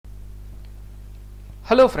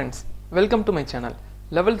Hello friends, welcome to my channel.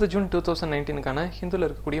 11th June 2019 கான ஹிந்துல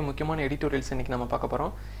இருக்கக்கூடிய முக்கியமான எடிட்டோரியல்ஸ் இன்னைக்கு நாம பார்க்க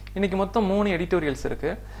போறோம். இன்னைக்கு மொத்தம் 3 எடிட்டோரியல்ஸ்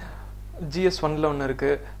இருக்கு. GS1ல ஒன்னு இருக்கு,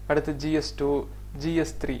 அடுத்து GS2,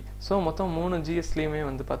 GS3. சோ மொத்தம் 3 GSலயுமே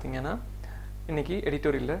வந்து பாத்தீங்கன்னா இன்னைக்கு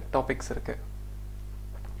எடிட்டோரியல்ல டாபிக்ஸ் இருக்கு.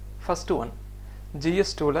 First one,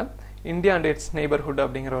 GS2ல India and its neighborhood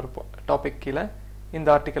அப்படிங்கற ஒரு டாபிக் கீழ இந்த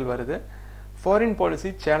ஆர்டிகல் வருது. Foreign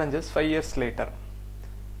policy challenges 5 years later.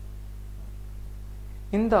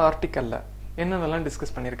 இந்த ஆர்டிகல்ல என்னென்னலாம்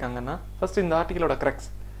டிஸ்கஸ் பண்ணிருக்காங்கன்னா ஃபர்ஸ்ட் இந்த ஆர்டிகலோட கிரக்ஸ்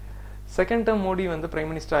செகண்ட் டர்ம் மோடி வந்து பிரைம்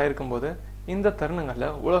மினிஸ்டர் ஆயிருக்கும்போது இந்த தருணங்கள்ல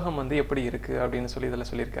உலகம் வந்து எப்படி இருக்கு அப்படின்னு சொல்லி இதெல்லாம்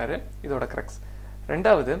சொல்லியிருக்காரு. இதோட கிரக்ஸ்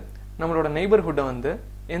ரெண்டாவது நம்மளோட நெய்பர்ஹுட்டை வந்து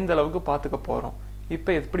எந்த அளவுக்கு பார்த்துக்க போறோம்,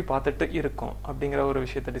 இப்போ எப்படி பார்த்துட்டு இருக்கோம் அப்படிங்கிற ஒரு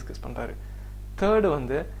விஷயத்தை டிஸ்கஸ் பண்றாரு. தேர்டு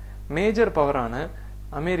வந்து மேஜர் பவரான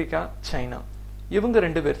அமெரிக்கா சைனா இவங்க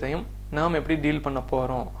ரெண்டு பேர்த்தையும் நாம் எப்படி டீல் பண்ண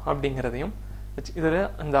போறோம் அப்படிங்கிறதையும் இதில்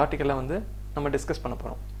இந்த ஆர்டிக்கல்ல வந்து நம்ம டிஸ்கஸ் பண்ண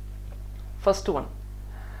போறோம். First one,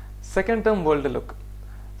 second term world look.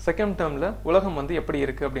 Second டேர்ம்ல உலகம் வந்து எப்படி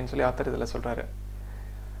இருக்கு அப்படின்னு சொல்லி ஆத்தர் இதுல சொல்றாரு.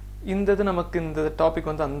 இந்த டாபிக்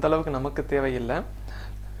வந்து அந்த அளவுக்கு நமக்கு தேவையில்லை,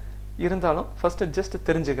 இருந்தாலும் ஃபர்ஸ்ட் ஜஸ்ட்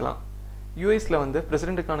தெரிஞ்சுக்கலாம். யூஎஸ்ல வந்து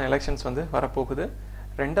பிரசிடென்ட்டுக்கான எலெக்ஷன்ஸ் வந்து வரப்போகுது.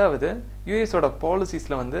 ரெண்டாவது யூஎஸோட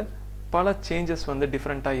பாலிசிஸ்ல வந்து பல சேஞ்சஸ் வந்து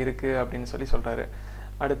டிஃப்ரெண்டா இருக்கு அப்படின்னு சொல்லி சொல்றாரு.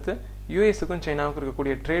 அடுத்து யூஎஸுக்கும் சைனாவுக்கும்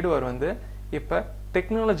இருக்கக்கூடிய ட்ரேட் வார் வந்து இப்ப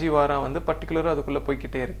டெக்னாலஜி வாரா வந்து பர்டிகுலரா அதுக்குள்ள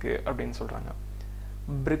போய்கிட்டே இருக்கு அப்படின்னு சொல்றாங்க.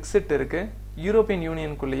 பிரெக்சிட் இருக்கு, யூரோப்பியன்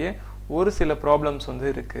யூனியனுக்குள்ளேயே ஒரு சில ப்ராப்ளம்ஸ் வந்து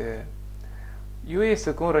இருக்கு.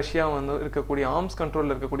 யூஎஸுக்கும் ரஷ்யா வந்து இருக்கக்கூடிய ஆர்ம்ஸ்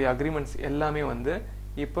கண்ட்ரோல்ல இருக்கக்கூடிய அக்ரிமெண்ட்ஸ் எல்லாமே வந்து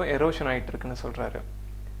இப்போ எரோஷன் ஆயிட்டு இருக்குன்னு சொல்றாரு.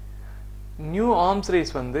 நியூ ஆர்ம்ஸ்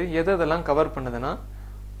ரேஸ் வந்து எதெல்லாம் கவர் பண்ணுதுன்னா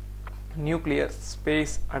நியூக்ளியர்,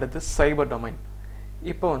 ஸ்பேஸ், அடுத்து சைபர் டொமைன்.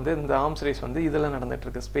 இப்போ வந்து இந்த ஆர்ம்ஸ் ரேஸ் வந்து இதெல்லாம் நடந்துட்டு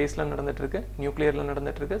இருக்கு, ஸ்பேஸ்ல நடந்துட்டு இருக்கு, நியூக்ளியர்ல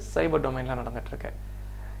நடந்துட்டு இருக்கு, சைபர் டொமைன்ல நடந்துட்டு இருக்கு.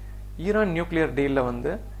 ஈரான் நியூக்ளியர் டீல்ல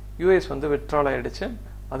வந்து யூஎஸ் வந்து வித்ட்ரால் ஆயிடுச்சு,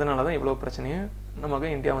 அதனாலதான் இவ்வளவு பிரச்சனையும் நமக்கு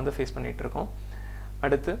இந்தியா வந்து ஃபேஸ் பண்ணிட்டு இருக்கோம்.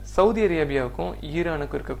 அடுத்து சவுதி அரேபியாவுக்கும்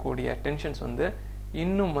ஈரானுக்கும் இருக்கக்கூடிய டென்ஷன்ஸ் வந்து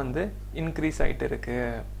இன்னும் வந்து இன்க்ரீஸ் ஆயிட்டு இருக்கு.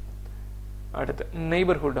 அடுத்து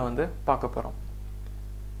நெய்பர்ஹுட்டை வந்து பார்க்க போறோம்.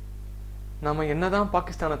 நம்ம என்னதான்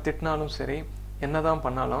பாகிஸ்தானை திட்டினாலும் சரி, என்னதான்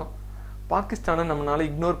பண்ணாலும் பாகிஸ்தானை நம்மளால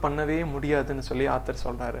இக்னோர் பண்ணவே முடியாதுன்னு சொல்லி ஆத்தர்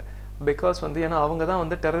சொல்றாரு. பிகாஸ் வந்து ஏன்னா அவங்க தான்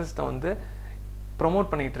வந்து டெரரிஸ்ட்டை வந்து ப்ரொமோட்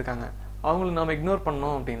பண்ணிட்டு இருக்காங்க. அவங்களை நம்ம இக்னோர்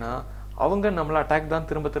பண்ணோம் அப்படின்னா அவங்க நம்மளை அட்டாக் தான்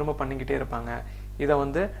திரும்ப திரும்ப பண்ணிக்கிட்டே இருப்பாங்க. இதை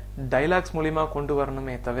வந்து டைலாக்ஸ் மூலியமா கொண்டு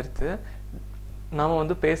வரணுமே தவிர்த்து நாம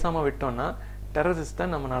வந்து பேசாம விட்டோம்னா டெரரிஸ்ட்டை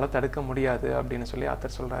நம்மளால தடுக்க முடியாது அப்படின்னு சொல்லி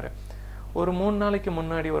ஆத்தர் சொல்றாரு. ஒரு 3 நாளைக்கு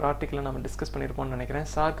முன்னாடி ஒரு ஆர்டிக்கலை நம்ம டிஸ்கஸ் பண்ணியிருப்போம்னு நினைக்கிறேன்.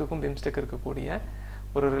 சார்க்குக்கும் பிம்ஸ்டெக் இருக்கக்கூடிய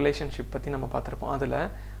ஒரு ரிலேஷன்ஷிப் பத்தி நம்ம பார்த்திருப்போம். அதுல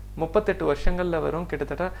 38 வருஷங்கள்ல வரும்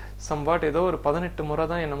கிட்டத்தட்ட சம்வாட் ஏதோ ஒரு 18 முறை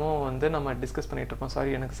தான் என்னமோ வந்து நம்ம டிஸ்கஸ் பண்ணிட்டு இருப்போம். சாரி,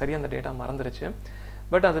 எனக்கு சரியா அந்த டேட்டா மறந்துருச்சு.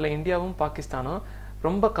 பட் அதுல இந்தியாவும் பாகிஸ்தானும்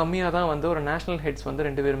ரொம்ப கம்மியா தான் வந்து ஒரு நேஷனல் ஹெட்ஸ் வந்து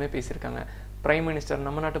ரெண்டு பேருமே பேசியிருக்காங்க. பிரைம் மினிஸ்டர்,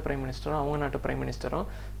 நம்ம நாட்டு பிரைம் மினிஸ்டரும் அவங்க நாட்டு பிரைம் மினிஸ்டரும்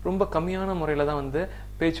ரொம்ப கம்மியான முறையில தான் வந்து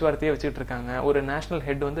பேச்சுவார்த்தையை வச்சுட்டு இருக்காங்க. ஒரு நேஷனல்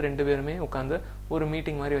ஹெட் வந்து ரெண்டு பேருமே உட்காந்து ஒரு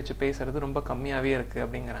மீட்டிங் மாதிரி வச்சு பேசுறது ரொம்ப கம்மியாவே இருக்கு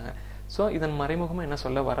அப்படிங்கிறாங்க. ஸோ இதன் மறைமுகமா என்ன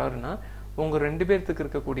சொல்ல வர்றாருன்னா உங்க ரெண்டு பேர்த்துக்கு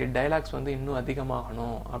இருக்கக்கூடிய டைலாக்ஸ் வந்து இன்னும்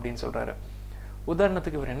அதிகமாகணும் அப்படின்னு சொல்றாரு.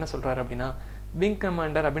 உதாரணத்துக்கு இவர் என்ன சொல்றாரு அப்படின்னா, விங்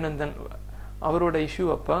கமாண்டர் அபிநந்தன் அவரோட இஷ்யூ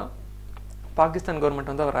அப்ப பாகிஸ்தான்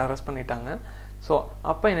கவர்மெண்ட் வந்து அவர் அரெஸ்ட் பண்ணிட்டாங்க. ஸோ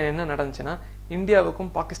அப்ப என்ன நடந்துச்சுன்னா இந்தியாவுக்கும்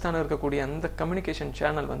பாகிஸ்தானும் இருக்கக்கூடிய அந்த கம்யூனிகேஷன்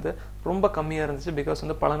சேனல் வந்து ரொம்ப கம்மியா இருந்துச்சு. பிகாஸ்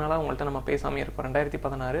வந்து பல நாளா அவங்கள்ட்ட நம்ம பேசாம இருக்கோம்.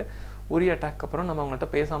 2016 உரி அட்டாக் அப்புறம் நம்ம அவங்கள்ட்ட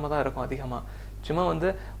பேசாம தான் இருக்கோம் அதிகமா. சும்மா வந்து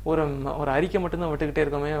ஒரு அறிக்கை மட்டும்தான் விட்டுக்கிட்டே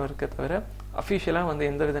இருக்கோமே இருக்க தவிர அஃபிஷியலா வந்து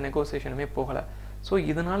எந்த வித நெகோசியேஷனுமே போகல. ஸோ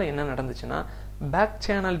இதனால என்ன நடந்துச்சுன்னா பேக்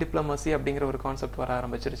சேனல் டிப்ளமசி அப்படிங்கிற ஒரு கான்செப்ட் வர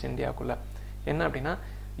ஆரம்பிச்சிருச்சு இந்தியாவுக்குள்ள. என்ன அப்படின்னா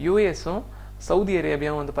யூஎஸும் சவுதி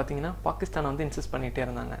அரேபியாவும் வந்து பாத்தீங்கன்னா பாகிஸ்தானை வந்து இன்சிஸ்ட் பண்ணிட்டே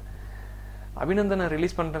இருந்தாங்க. அபிநந்தனை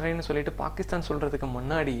ரிலீஸ் பண்றேன்னு சொல்லிட்டு பாகிஸ்தான் சொல்றதுக்கு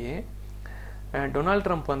முன்னாடியே டொனால்ட்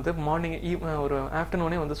ட்ரம்ப் வந்து மார்னிங் ஒரு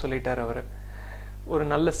ஆஃப்டர்நூனே வந்து சொல்லிட்டாரு. அவரு ஒரு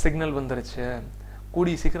நல்ல சிக்னல் வந்துருச்சு,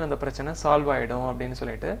 கூடிய சீக்கிரம் அந்த பிரச்சனை சால்வ் ஆயிடும் அப்படின்னு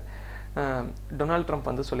சொல்லிட்டு டொனால்ட் ட்ரம்ப்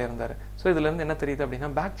வந்து சொல்லியிருந்தாரு. ஸோ இதுல இருந்து என்ன தெரியுது அப்படின்னா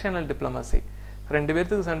பேக் சேனல் டிப்ளமசி, ரெண்டு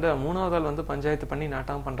பேர்த்துக்கு சண்டை, மூணாவது ஆள் வந்து பஞ்சாயத்து பண்ணி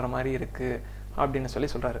நாட்டம் பண்ற மாதிரி இருக்கு அப்படின்னு சொல்லி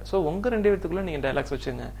சொல்றாரு. ஸோ உங்க ரெண்டு பேர்த்துக்குள்ள நீங்க டைலாக்ஸ்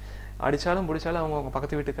வச்சுங்க, அடிச்சாலும் பிடிச்சாலும் அவங்க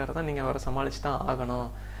பக்கத்து வீட்டுக்காரர் தான் நீங்க அவரை சமாளிச்சு தான் ஆகணும்.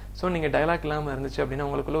 ஸோ நீங்க டைலாக் இல்லாம இருந்துச்சு அப்படின்னா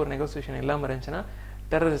உங்களுக்குள்ள ஒரு நெகோசியேஷன் இல்லாம இருந்துச்சுன்னா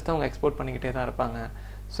டெரரிஸ்ட் அவங்க எக்ஸ்போர்ட் பண்ணிக்கிட்டே தான் இருப்பாங்க.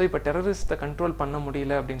 ஸோ இப்போ டெரரிஸ்ட்டை கண்ட்ரோல் பண்ண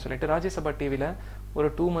முடியல அப்படின்னு சொல்லிட்டு ராஜ்யசபா டிவில ஒரு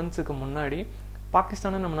 2 monthsக்கு முன்னாடி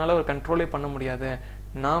பாகிஸ்தானை நம்மளால ஒரு கண்ட்ரோலே பண்ண முடியாது,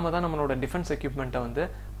 நாம தான் நம்மளோட டிஃபென்ஸ் எக்யூப்மெண்ட்டை வந்து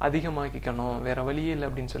அதிகமாக்கிக்கணும், வேற வழியே இல்லை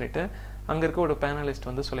அப்படின்னு சொல்லிட்டு அங்க இருக்க ஒரு பேனலிஸ்ட்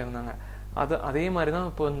வந்து சொல்லியிருந்தாங்க. அதே மாதிரி தான்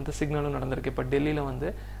இப்போ இந்த சிக்னலும் நடந்திருக்கு. இப்போ டெல்லியில வந்து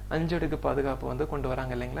 5 அடுக்கு பாதுகாப்பு வந்து கொண்டு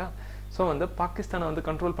வராங்க இல்லைங்களா. ஸோ வந்து பாகிஸ்தானை வந்து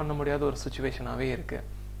கண்ட்ரோல் பண்ண முடியாத ஒரு சுச்சுவேஷனாவே இருக்கு.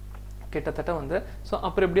 கிட்டத்தட்ட வந்து ஸோ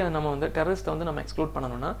அப்புறம் எப்படி நம்ம வந்து டெரரிஸ்ட்டை வந்து நம்ம எக்ஸ்க்ளூட்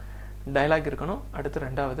பண்ணணும்னா டயலாக் இருக்கணும். அடுத்து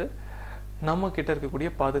ரெண்டாவது நம்ம கிட்ட இருக்கக்கூடிய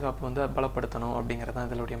பாதுகாப்பு வந்து பலப்படுத்தணும் அப்படிங்கிறது தான்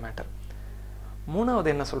இதனுடைய மேட்டர். மூணாவது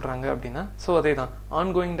என்ன சொல்கிறாங்க அப்படின்னா ஸோ அதே தான்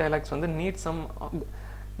ஆன்கோயிங் டயலாக்ஸ் வந்து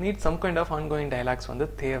need some kind of ongoing dialogues வந்து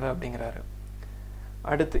தேவை அப்படிங்கிறாரு.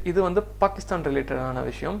 அடுத்து இது வந்து பாகிஸ்தான் ரிலேட்டடான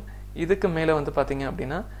விஷயம். இதுக்கு மேலே வந்து பார்த்தீங்க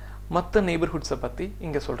அப்படின்னா மற்ற நெய்பர்ஹுட்ஸை பற்றி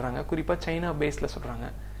இங்கே சொல்கிறாங்க. குறிப்பாக சைனா பேஸில் சொல்கிறாங்க.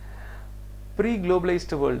 ப்ரீ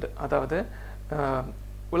குளோபலைஸ்டு வேர்ல்டு, அதாவது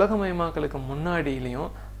உலகமயமாக்கலுக்கு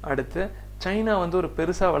முன்னாடியிலையும் அடுத்து சைனா வந்து ஒரு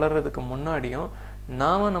பெருசாக வளர்கிறதுக்கு முன்னாடியும்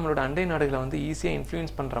நம்மளோட அண்டை நாடுகளை வந்து ஈஸியாக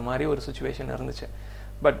இன்ஃப்ளூயன்ஸ் பண்ணுற மாதிரி ஒரு சுச்சுவேஷன் இருந்துச்சு.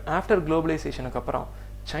 பட் ஆஃப்டர் குளோபலைசேஷனுக்கு அப்புறம்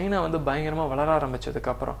சைனா வந்து பயங்கரமாக வளர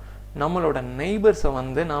ஆரம்பித்ததுக்கப்புறம் நம்மளோட நெய்பர்ஸை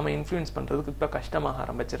வந்து நாம் இன்ஃப்ளூயன்ஸ் பண்ணுறதுக்கு இப்போ கஷ்டமாக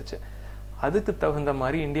ஆரம்பிச்சிருச்சு. அதுக்கு தகுந்த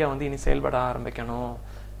மாதிரி இந்தியா வந்து இனி செயல்பட ஆரம்பிக்கணும்,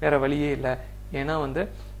 வேறு வழியே இல்லை. ஏன்னா வந்து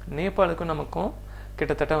நேபாளுக்கும் நமக்கும்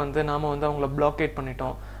கிட்டத்தட்ட வந்து நாம் வந்து அவங்கள பிளாக்கேட்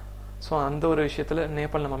பண்ணிட்டோம். ஸோ அந்த ஒரு விஷயத்தில்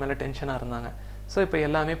நேபாள் நம்ம மேலே டென்ஷனாக இருந்தாங்க. ஸோ இப்போ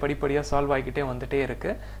எல்லாமே படிப்படியாக சால்வ் ஆகிக்கிட்டே வந்துகிட்டே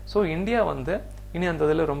இருக்குது. ஸோ இந்தியா வந்து இனி அந்த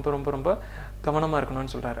இதில் ரொம்ப ரொம்ப ரொம்ப கவனமாக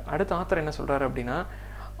இருக்கணும்னு சொல்கிறாரு. அடுத்த ஆத்தர் என்ன சொல்கிறாரு அப்படின்னா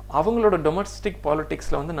அவங்களோட டொமஸ்டிக்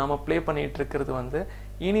பாலிட்டிக்ஸில் வந்து நாம் ப்ளே பண்ணிகிட்டு இருக்கிறது வந்து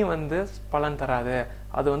இனி வந்து பலன் தராது.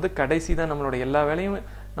 அது வந்து கடைசி தான். நம்மளோட எல்லா வேலையும்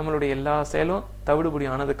நம்மளுடைய எல்லா செயலும் தவிடுபடி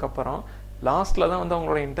ஆனதுக்கப்புறம் லாஸ்ட்டில் தான் வந்து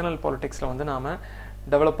அவங்களோட இன்டர்னல் பாலிட்டிக்ஸில் வந்து நாம்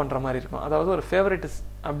டெவலப் பண்ணுற மாதிரி இருக்கும். அதாவது ஒரு ஃபேவரட்டிஸ்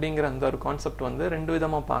அப்படிங்கிற அந்த ஒரு கான்செப்ட் வந்து ரெண்டு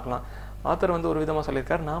விதமாக பார்க்கலாம். ஆத்தர் வந்து ஒரு விதமாக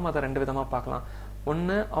சொல்லியிருக்காரு, நாம் அதை ரெண்டு விதமாக பார்க்கலாம்.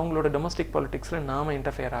 ஒன்று அவங்களோட டொமஸ்டிக் பாலிட்டிக்ஸில் நாம்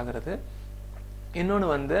இன்டர்ஃபியர் ஆகிறது, இன்னொன்று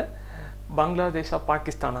வந்து பங்களாதேஷா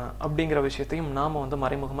பாகிஸ்தானா அப்படிங்கிற விஷயத்தையும் நாம் வந்து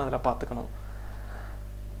மறைமுகமாக அதில் பார்த்துக்கணும்.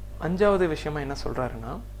 அஞ்சாவது விஷயமா என்ன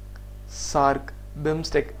சொல்கிறாருன்னா சார்க்,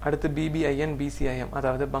 பிம்ஸ்டெக், அடுத்து பிபிஐஎன், பிசிஐஎம்,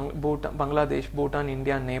 அதாவது பங்களாதேஷ், பூட்டான்,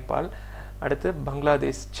 இந்தியா, நேபாள், அடுத்து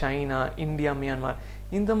பங்களாதேஷ், சைனா, இந்தியா, மியான்மர்,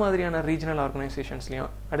 இந்த மாதிரியான ரீஜனல்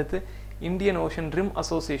ஆர்கனைசேஷன்ஸ்லையும் அடுத்து இந்தியன் ஓஷன் ரிம்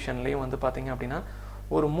அசோசியேஷன்லையும் வந்து பார்த்தீங்க அப்படின்னா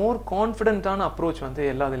ஒரு மோர் கான்ஃபிடென்ட்டான அப்ரோச் வந்து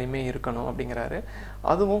எல்லாத்துலேயுமே இருக்கணும் அப்படிங்கிறாரு.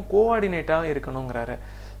 அதுவும் கோஆர்டினேட்டாக இருக்கணுங்கிறாரு.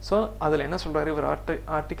 ஸோ அதில் என்ன சொல்கிறாரு இவர்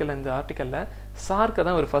இந்த ஆர்டிக்கலில் சார்க்கை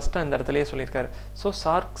தான் இவர் ஃபஸ்ட்டாக இந்த இடத்துலையே சொல்லியிருக்காரு. ஸோ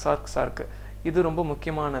சார்க் இது ரொம்ப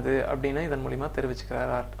முக்கியமானது அப்படின்னு இதன் மூலிமா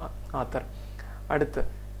தெரிவிச்சுக்கிறார் ஆத்தர். அடுத்து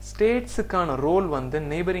ஸ்டேட்ஸுக்கான ரோல் வந்து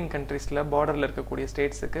நெய்பரிங் கண்ட்ரீஸில் பார்டரில் இருக்கக்கூடிய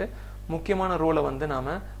ஸ்டேட்ஸுக்கு முக்கியமான ரோலை வந்து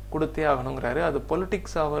நாம் கொடுத்தே ஆகணுங்கிறாரு. அது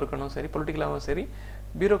பொலிட்டிக்ஸாகவும் இருக்கணும் சரி, பொலிட்டிக்கலாகவும் சரி,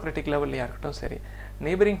 பியூரோக்ராட்டிக் லெவல்லையாக இருக்கட்டும் சரி.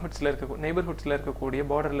 நெய்பர்ஹுட்ஸில் இருக்கக்கூடிய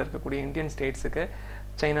பார்டரில் இருக்கக்கூடிய இந்தியன் ஸ்டேட்ஸுக்கு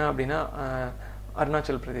சைனா அப்படின்னா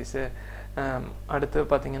அருணாச்சல் பிரதேஷ், அடுத்து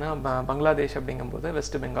பார்த்தீங்கன்னா பங்களாதேஷ் அப்படிங்கும்போது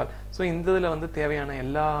வெஸ்ட் பெங்கால். ஸோ இந்த இதில் வந்து தேவையான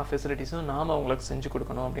எல்லா ஃபெசிலிட்டிஸும் நாம் அவங்களுக்கு செஞ்சு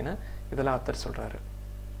கொடுக்கணும் அப்படின்னு இதெல்லாம் ஆத்தர் சொல்கிறாரு.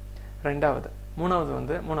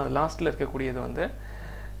 மூணாவது லாஸ்ட்டில் இருக்கக்கூடியது வந்து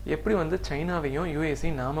எப்படி வந்து சைனாவையும்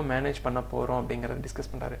யூஎஸையும் நாம் மேனேஜ் பண்ண போகிறோம் அப்படிங்கிறத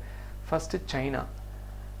டிஸ்கஸ் பண்ணுறாரு. First China.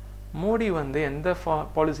 மோடி வந்து எந்த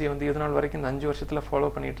பாலிசியை வந்து இது நாள் வரைக்கும் இந்த 5 வருஷத்தில் ஃபாலோ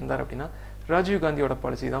பண்ணிட்டு இருந்தார் அப்படின்னா ராஜீவ் காந்தியோட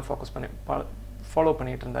பாலிசி தான் ஃபாலோ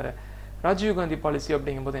பண்ணிட்டு இருந்தார். ராஜீவ் காந்தி பாலிசி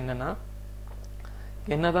அப்படிங்கும்போது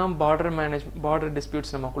என்னதான் பார்டர்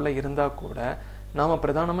டிஸ்பியூட்ஸ் நமக்குள்ளே இருந்தால் கூட நாம்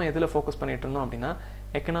பிரதானமாக எதில் ஃபோக்கஸ் பண்ணிட்டு இருந்தோம் அப்படின்னா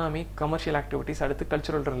எக்கனாமி, கமர்ஷியல் ஆக்டிவிட்டிஸ், அடுத்து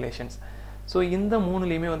கல்ச்சுரல் ரிலேஷன்ஸ். ஸோ இந்த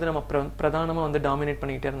மூணுலேயுமே வந்து நம்ம பிரதானமாக வந்து டாமினேட்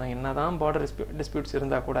பண்ணிக்கிட்டே இருந்தோம். என்னதான் பார்டர் டிஸ்பியூட்ஸ்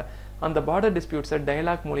இருந்தால் கூட அந்த பார்டர் டிஸ்பியூட்ஸை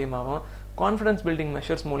டைலாக் மூலியமாகவும் கான்ஃபிடன்ஸ் பில்டிங்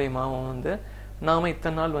மெஷர்ஸ் மூலியமாகவும் வந்து நாம்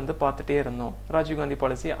இத்தனை நாள் வந்து பார்த்துட்டே இருந்தோம். ராஜீவ்காந்தி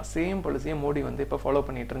பாலிசி சேம் பாலிசியை மோடி வந்து இப்போ ஃபாலோ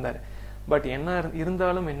பண்ணிட்டு இருந்தார். பட்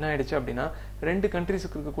இருந்தாலும் என்ன ஆயிடுச்சு அப்படின்னா 2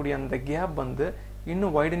 கண்ட்ரிஸுக்கு இருக்கக்கூடிய அந்த கேப் வந்து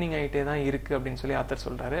இன்னும் வைடனிங் ஆகிட்டே தான் இருக்குது அப்படின்னு சொல்லி ஆத்தர்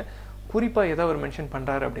சொல்கிறாரு. குறிப்பாக ஏதோ அவர் மென்ஷன்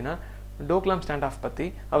பண்ணுறாரு அப்படின்னா டோக்லாம் ஸ்டாண்ட் ஆஃப் பற்றி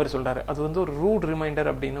அவர் சொல்கிறாரு. அது வந்து ஒரு ரூட் ரிமைண்டர்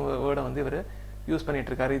அப்படின்னு வேர்டை வந்து இவர் யூஸ்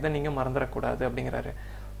பண்ணிட்டு இருக்காரு. இதை நீங்கள் மறந்துடக்கூடாது அப்படிங்கிறாரு.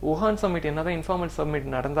 வுஹான் சம்மிட் என்னதான் இன்ஃபார்மல் சம்மிட்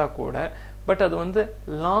நடந்தால் கூட பட் அது வந்து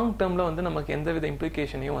லாங் டேர்மில் வந்து நமக்கு எந்தவித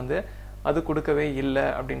இம்ப்ளிகேஷனையும் வந்து அது கொடுக்கவே இல்லை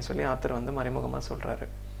அப்படின்னு சொல்லி ஆத்தர் வந்து மறைமுகமாக சொல்கிறாரு.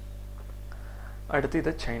 அடுத்து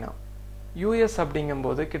இது சைனா. யூஎஸ்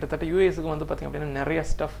அப்படிங்கும்போது கிட்டத்தட்ட யூஎஸ்க்கு வந்து பார்த்திங்க அப்படின்னா நிறைய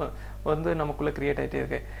ஸ்டஃப் வந்து நமக்குள்ளே க்ரியேட் ஆகிட்டே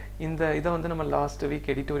இருக்கு. இதை வந்து நம்ம லாஸ்ட் வீக்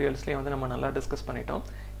எடிட்டோரியல்ஸ்லேயே வந்து நம்ம நல்லா டிஸ்கஸ் பண்ணிட்டோம்.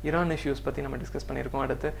 ஈரான் இஷ்யூஸ் பற்றி நம்ம டிஸ்கஸ் பண்ணியிருக்கோம்.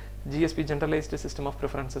 அடுத்து GSP generalised system of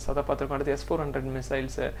preferences அதை பார்த்துருக்கோம். அடுத்து S-400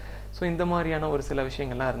 மிசைல்ஸு. ஸோ இந்த மாதிரியான ஒரு சில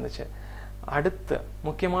விஷயங்கள்லாம் இருந்துச்சு. அடுத்து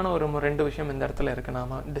முக்கியமான ஒரு 2 விஷயம் இந்த இடத்துல இருக்குது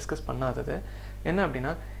நாம் டிஸ்கஸ் பண்ணாதது. என்ன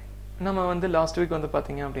அப்படின்னா நம்ம வந்து லாஸ்ட் வீக் வந்து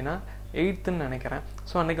பார்த்திங்க அப்படின்னா 8th நினைக்கிறேன்.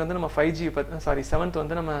 ஸோ அன்றைக்கி வந்து நம்ம 7th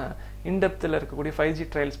வந்து நம்ம இன்டெப்த்தில் இருக்கக்கூடிய 5G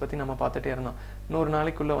ட்ரையல்ஸ் பற்றி நம்ம பார்த்துட்டே இருந்தோம். 100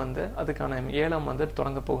 நாளைக்குள்ளே வந்து அதுக்கான 7ஆம் வந்து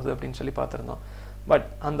தொடங்க போகுது அப்படின்னு சொல்லி பார்த்துருந்தோம். பட்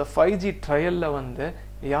அந்த 5G ட்ரையலில் வந்து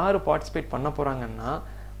யார் பார்ட்டிசிபேட் பண்ண போகிறாங்கன்னா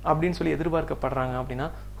அப்படின்னு சொல்லி எதிர்பார்க்கப்படுறாங்க அப்படின்னா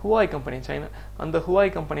ஹுவாய் கம்பெனி, சைனா. அந்த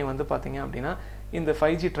ஹுவாய் கம்பெனி வந்து பார்த்திங்க அப்படின்னா இந்த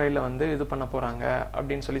 5G ட்ரையலில் வந்து இது பண்ண போகிறாங்க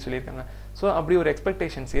அப்படின்னு சொல்லியிருக்காங்க. ஸோ அப்படி ஒரு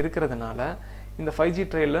எக்ஸ்பெக்டேஷன்ஸ் இருக்கிறதுனால இந்த 5G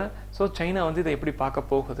ட்ரையலில் ஸோ சைனா வந்து இதை எப்படி பார்க்க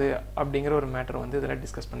போகுது அப்படிங்கிற ஒரு மேட்டர் வந்து இதில்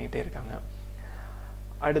டிஸ்கஸ் பண்ணிகிட்டே இருக்காங்க.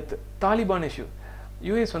 அடுத்து தாலிபான் இஷ்யூ.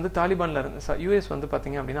 யூஎஸ் வந்து தாலிபானில் இருந்து யூஎஸ் வந்து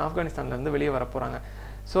பார்த்தீங்க அப்படின்னா ஆப்கானிஸ்தான்லேருந்து வெளியே வர போகிறாங்க.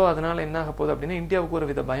 ஸோ அதனால் என்ன ஆக போகுது அப்படின்னா இந்தியாவுக்கு ஒரு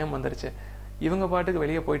வித பயம் வந்துருச்சு. இவங்க பாட்டுக்கு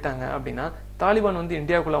வெளியே போயிட்டாங்க அப்படின்னா தாலிபான் வந்து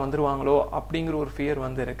இந்தியாவுக்குள்ளே வந்துருவாங்களோ அப்படிங்கிற ஒரு ஃபியர்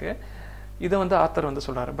வந்து இருக்குது. இதை வந்து ஆத்தர் வந்து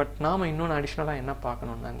சொல்கிறாரு. பட் நாம் இன்னொன்று அடிஷ்னலாக என்ன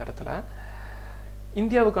பார்க்கணுன்னா இந்த இடத்துல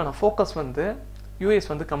இந்தியாவுக்கான ஃபோக்கஸ் வந்து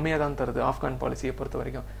யூஎஸ் வந்து கம்மியாக தான் தருது ஆப்கான் பாலிசியை பொறுத்த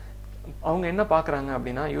வரைக்கும். அவங்க என்ன பார்க்குறாங்க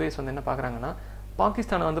அப்படின்னா யூஎஸ் வந்து என்ன பார்க்குறாங்கன்னா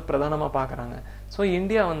பாகிஸ்தானை வந்து பிரதானமாக பார்க்குறாங்க. ஸோ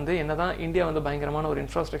இந்தியா வந்து என்னதான் இந்தியா வந்து பயங்கரமான ஒரு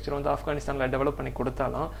இன்ஃப்ராஸ்ட்ரக்சர் வந்து ஆப்கானிஸ்தானில் டெவலப் பண்ணி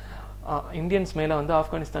கொடுத்தாலும் இந்தியன்ஸ் மேலே வந்து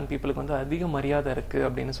ஆப்கானிஸ்தான் பீப்புளுக்கு வந்து அதிக மரியாதை இருக்குது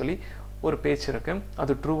அப்படின்னு சொல்லி ஒரு பேச்சு இருக்குது.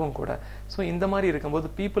 அது ட்ரூவும் கூட. ஸோ இந்த மாதிரி இருக்கும்போது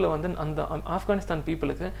பீப்புளை வந்து அந்த ஆப்கானிஸ்தான்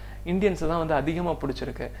பீப்புளுக்கு இந்தியன்ஸை தான் வந்து அதிகமாக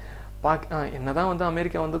பிடிச்சிருக்கு. என்னதான் வந்து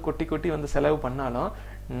அமெரிக்கா வந்து கொட்டி கொட்டி வந்து செலவு பண்ணாலும்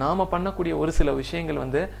நாம் பண்ணக்கூடிய ஒரு சில விஷயங்கள்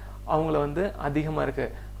வந்து அவங்கள வந்து அதிகமாக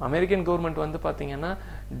இருக்குது. அமெரிக்கன் கவர்மெண்ட் வந்து பார்த்திங்கன்னா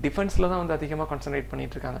டிஃபென்ஸில் தான் வந்து அதிகமாக கான்சன்ட்ரேட்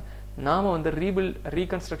பண்ணிகிட்டு இருக்காங்க. நாம் வந்து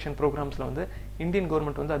ரீகன்ஸ்ட்ரக்ஷன் ப்ரோக்ராம்ஸில் வந்து இந்தியன்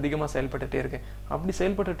கவர்மெண்ட் வந்து அதிகமாக செயல்பட்டுகிட்டே இருக்குது. அப்படி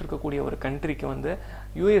செயல்பட்டு இருக்கக்கூடிய ஒரு கண்ட்ரிக்கு வந்து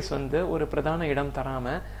யூஎஸ் வந்து ஒரு பிரதான இடம்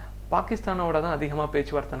தராமல் பாகிஸ்தானோட தான் அதிகமாக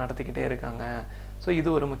பேச்சுவார்த்தை நடத்திக்கிட்டே இருக்காங்க. ஸோ இது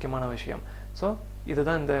ஒரு முக்கியமான விஷயம். ஸோ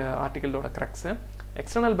இதுதான் இந்த ஆர்டிக்கிளோட க்ரக்ஸு.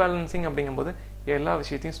 எக்ஸ்டர்னல் பேலன்சிங் அப்படிங்கும்போது எல்லா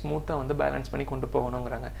விஷயத்தையும் ஸ்மூத்தாக வந்து பேலன்ஸ் பண்ணி கொண்டு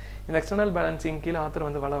போகணுங்கிறாங்க. இந்த எக்ஸ்டர்னல் பேலன்சிங் கீழே ஆத்தர்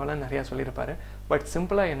வந்து வள நிறையா சொல்லியிருப்பாரு. பட்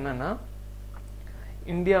சிம்பிளாக என்னென்னா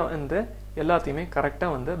இந்தியா வந்து எல்லாத்தையுமே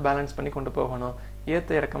கரெக்டாக வந்து பேலன்ஸ் பண்ணி கொண்டு போகணும்,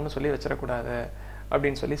 ஏற்ற இறக்கம்னு சொல்லி வச்சிடக்கூடாது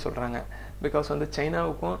அப்படின்னு சொல்லி சொல்கிறாங்க. பிகாஸ் வந்து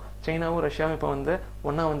சைனாவும் ரஷ்யாவும் இப்போ வந்து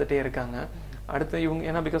ஒன்றா வந்துட்டே இருக்காங்க. அடுத்து இவங்க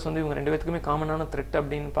ஏன்னா பிகாஸ் வந்து இவங்க 2 பேத்துக்குமே காமனான த்ரெட்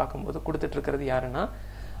அப்படின்னு பார்க்கும்போது கொடுத்துட்ருக்கிறது யாருன்னா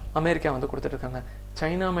அமெரிக்கா வந்து கொடுத்துட்ருக்காங்க.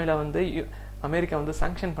 சைனா மேலே வந்து அமெரிக்கா வந்து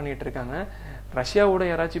சாங்ஷன் பண்ணிகிட்டு இருக்காங்க. ரஷ்யாவோட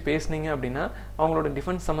யாராச்சும் பேசுனீங்க அப்படின்னா அவங்களோட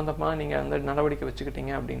டிஃபென்ஸ் சம்மந்தமாக நீங்கள் அந்த நடவடிக்கை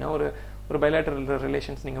வச்சுக்கிட்டீங்க அப்படின்னா ஒரு பைலேட்டரல்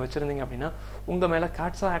ரிலேஷன்ஸ் நீங்கள் வச்சுருந்தீங்க அப்படின்னா உங்கள் மேலே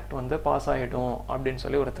காட்ஸா ஆக்ட் வந்து பாஸ் ஆகிடும் அப்படின்னு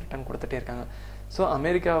சொல்லி ஒரு த்ரெட்டன் கொடுத்துட்டே இருக்காங்க. ஸோ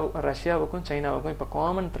ரஷ்யாவுக்கும் சைனாவுக்கும் இப்போ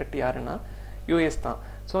காமன் த்ரெட் யாருன்னா யூஎஸ் தான்.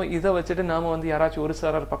 ஸோ இதை வச்சுட்டு நாம் வந்து யாராச்சும் ஒரு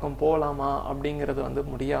சாரர் பக்கம் போகலாமா அப்படிங்கிறது வந்து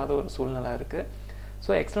முடியாத ஒரு சூழ்நிலை இருக்குது.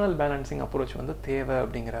 ஸோ எக்ஸ்டர்னல் பேலன்சிங் அப்ரோச் வந்து தேவை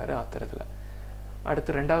அப்படிங்கிறாரு ஆத்திரத்தில்.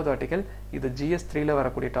 அடுத்து 2வது ஆர்டிக்கல், இது GS3ல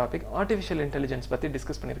வரக்கூடிய டாபிக், ஆர்டிஃபிஷியல் இன்டெலிஜென்ஸ் பற்றி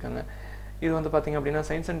டிஸ்கஸ் பண்ணியிருக்காங்க. இது வந்து பார்த்திங்க அப்படின்னா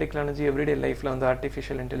சயின்ஸ் அண்ட் டெக்னாலஜி எவ்ரிடே லைஃப்பில் வந்து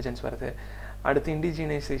ஆர்டிஃபிஷியல் இன்டெலிஜென்ஸ் வருது. அடுத்து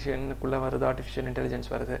இண்டிஜினைசேஷனுக்குள்ளே வருது ஆர்டிஃபிஷியல் இன்டெலிஜென்ஸ்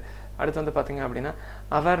வருது. அடுத்து வந்து பார்த்திங்க அப்படின்னா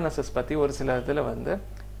அவேர்னஸஸ் பற்றி ஒரு சில இதில் வந்து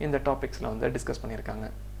இந்த டாபிக்ஸில் வந்து டிஸ்கஸ் பண்ணியிருக்காங்க.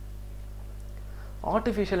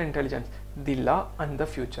 Artificial intelligence, the law and the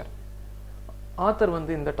future. Author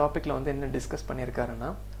வந்து இந்த டாப்பிக்கில் வந்து என்ன டிஸ்கஸ் பண்ணியிருக்காருன்னா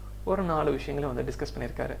ஒரு 4 விஷயங்களை வந்து டிஸ்கஸ்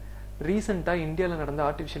பண்ணியிருக்காரு. ரீசெண்டாக இந்தியாவில் நடந்த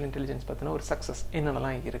ஆர்டிஃபிஷியல் இன்டெலிஜென்ஸ் பற்றின ஒரு சக்ஸஸ்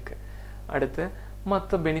என்னென்னலாம் இருக்குது, அடுத்து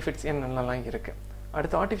மற்ற பெனிஃபிட்ஸ் என்னென்னலாம் இருக்குது,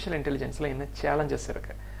 அடுத்து ஆர்டிஃபிஷியல் இன்டெலிஜென்ஸில் என்ன சேலஞ்சஸ்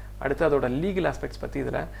இருக்குது, அடுத்து அதோட லீகல் ஆஸ்பெக்ட்ஸ் பற்றி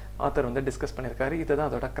இதில் ஆத்தர் வந்து டிஸ்கஸ் பண்ணியிருக்காரு. இதுதான்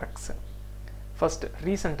அதோட க்ரக்ஸு. ஃபர்ஸ்ட்,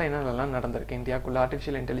 ரீசெண்டாக என்னென்னலாம் நடந்திருக்கு இந்தியாவுக்குள்ள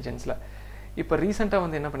ஆர்டிஃபிஷியல் இன்டெலிஜென்ஸில். இப்போ ரீசெண்டாக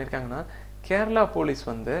வந்து என்ன பண்ணியிருக்காங்கன்னா கேரளா போலீஸ்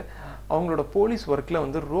வந்து அவங்களோட போலீஸ் ஒர்க்கில்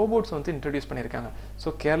வந்து ரோபோட்ஸ் வந்து இன்ட்ரடியூஸ் பண்ணியிருக்காங்க. ஸோ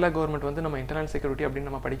கேரளா கவர்மெண்ட் வந்து நம்ம இன்டர்னல் செக்யூரிட்டி அப்படின்னு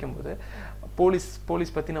நம்ம படிக்கும்போது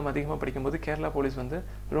போலீஸ் பற்றி நம்ம அதிகமாக படிக்கும்போது கேரளா போலீஸ் வந்து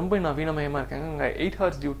ரொம்ப நவீனமயமாக இருக்காங்க. அங்கே 8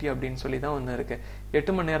 hours டியூட்டி அப்படின்னு சொல்லி தான் ஒன்று இருக்குது.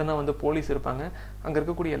 8 மணி நேரம் தான் வந்து போலீஸ் இருப்பாங்க. அங்கே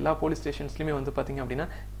இருக்கக்கூடிய எல்லா போலீஸ் ஸ்டேஷன்ஸ்லையுமே வந்து பார்த்திங்க அப்படின்னா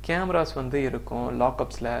கேமராஸ் வந்து இருக்கும்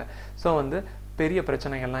லாக்அப்ஸில். ஸோ வந்து பெரிய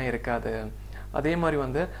பிரச்சனைகள்லாம் இருக்காது. அதே மாதிரி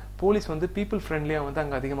வந்து போலீஸ் வந்து பீப்புள் ஃப்ரெண்ட்லியாக வந்து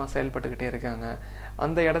அங்கே அதிகமாக செயல்பட்டுக்கிட்டே இருக்காங்க.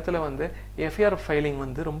 அந்த இடத்துல வந்து எஃப்ஐஆர் ஃபைலிங்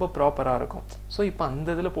வந்து ரொம்ப ப்ராப்பராக இருக்கும். ஸோ இப்போ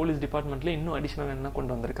அந்த இதில் போலீஸ் டிபார்ட்மெண்ட்டில் இன்னும் அடிஷ்னல் என்ன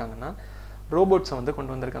கொண்டு வந்திருக்காங்கன்னா ரோபோட்ஸை வந்து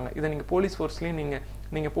கொண்டு வந்திருக்காங்க. இதை நீங்கள் போலீஸ் ஃபோர்ஸ்லேயும்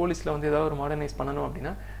நீங்கள் போலீஸில் வந்து ஏதாவது ஒரு மாடர்னைஸ் பண்ணணும்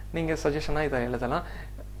அப்படின்னா நீங்கள் சஜஷனாக இதை எழுதலாம்.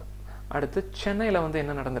 அடுத்து சென்னையில் வந்து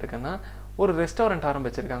என்ன நடந்திருக்குன்னா ஒரு ரெஸ்டாரண்ட்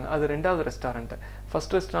ஆரம்பிச்சிருக்காங்க. அது 2வது ரெஸ்டாரண்ட்.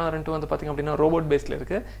 ஃபர்ஸ்ட் ரெஸ்டாரண்ட் வந்து பார்த்திங்க அப்படின்னா ரோபோட் பேஸில்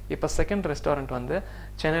இருக்குது. இப்போ செகண்ட் ரெஸ்டாரண்ட் வந்து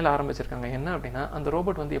சென்னையில் ஆரம்பிச்சிருக்காங்க. என்ன அப்படின்னா அந்த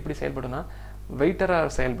ரோபோட் வந்து எப்படி செயல்படுனா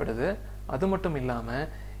வெயிட்டராக செயல்படுது. அது மட்டும் இல்லாமல்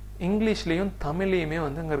இங்கிலீஷ்லேயும் தமிழ்லேயுமே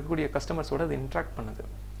வந்து அங்கே இருக்கக்கூடிய கஸ்டமர்ஸோடு அது இன்ட்ராக்ட் பண்ணுது.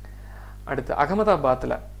 அடுத்து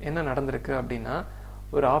அகமதாபாத்தில் என்ன நடந்திருக்கு அப்படின்னா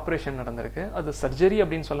ஒரு ஆப்ரேஷன் நடந்திருக்கு. அது சர்ஜரி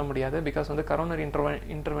அப்படின்னு சொல்ல முடியாது. பிகாஸ் வந்து கரோனரி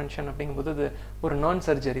இன்டர்வென்ஷன் அப்படிங்கும்போது அது ஒரு நான்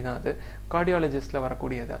சர்ஜரி தான். அது கார்டியாலஜிஸ்டில்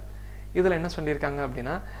வரக்கூடியது. இதில் என்ன சொல்லியிருக்காங்க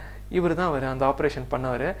அப்படின்னா இவர் தான் அந்த ஆப்ரேஷன்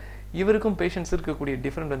பண்ணவர். இவருக்கும் பேஷண்ட்ஸ் இருக்கக்கூடிய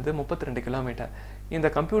டிஃப்ரெண்ட் வந்து 32 கிலோமீட்டர். இந்த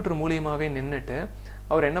கம்ப்யூட்டர் மூலியமாகவே நின்றுட்டு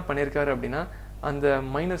அவர் என்ன பண்ணியிருக்காரு அப்படின்னா அந்த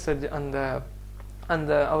மைனர்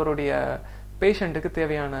அந்த அவருடைய பேஷண்ட்டுக்கு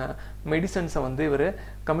தேவையான மெடிசன்ஸை வந்து இவர்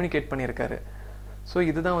கம்யூனிகேட் பண்ணியிருக்காரு. ஸோ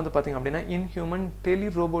இதுதான் வந்து பார்த்திங்க அப்படின்னா இன்ஹியூமன் டெலி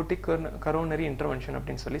ரோபோட்டிக் கரோனரி இன்டர்வென்ஷன்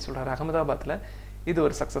அப்படின்னு சொல்லி சொல்கிறாரு. அகமதாபாத்தில் இது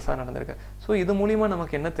ஒரு சக்ஸஸாக நடந்திருக்கு. ஸோ இது மூலிமா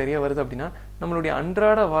நமக்கு என்ன தெரிய வருது அப்படின்னா நம்மளுடைய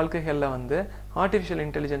அன்றாட வாழ்க்கைகளில் வந்து ஆர்டிஃபிஷியல்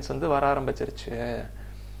இன்டெலிஜென்ஸ் வந்து வர ஆரம்பிச்சிருச்சு.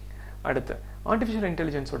 அடுத்து ஆர்டிஃபிஷியல்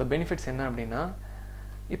இன்டெலிஜென்ஸோட பெனிஃபிட்ஸ் என்ன அப்படின்னா,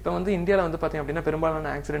 இப்போ வந்து இந்தியாவில் வந்து பார்த்தீங்க அப்படின்னா பெரும்பாலான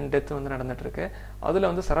ஆக்சிடென்ட் டெத் வந்து நடந்துட்டு இருக்கு. அதில்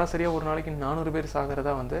வந்து சராசரியாக ஒரு நாளைக்கு 400 பேர்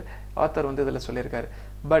சாகிறதா வந்து ஆத்தர் வந்து இதில் சொல்லியிருக்காரு.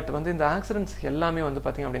 பட் வந்து இந்த ஆக்சிடென்ட்ஸ் எல்லாமே வந்து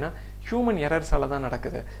பார்த்தீங்க அப்படின்னா ஹியூமன் எரர்ஸால தான்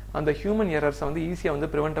நடக்குது. அந்த ஹியூமன் எரர்ஸை வந்து ஈஸியாக வந்து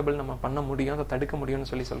ப்ரிவென்டபிள் நம்ம பண்ண முடியும், அதை தடுக்க முடியும்னு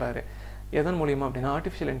சொல்கிறாரு. எதன் மூலியமா அப்படின்னா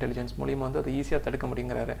ஆர்டிஃபிஷியல் இன்டெலிஜென்ஸ் மூலியமாக வந்து அதை ஈஸியாக தடுக்க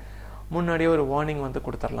முடியுங்கிறாரு. முன்னாடியே ஒரு வார்னிங் வந்து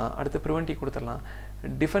கொடுத்துடலாம், அடுத்து ப்ரிவென்டிவ் கொடுத்துடலாம்,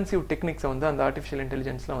 டிஃபென்சிவ் டெக்னிக்ஸை வந்து அந்த ஆர்டிஃபிஷியல்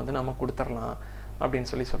இன்டெலிஜென்ஸில் வந்து நம்ம கொடுத்துடலாம் அப்படின்னு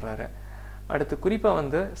சொல்கிறாரு. அடுத்து குறிப்பாக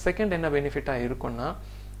வந்து செகண்ட் என்ன பெனிஃபிட்டாக இருக்குன்னா,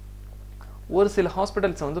 ஒரு சில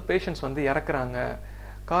ஹாஸ்பிட்டல்ஸ் வந்து பேஷண்ட்ஸ் வந்து இறக்குறாங்க.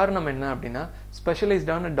 காரணம் என்ன அப்படின்னா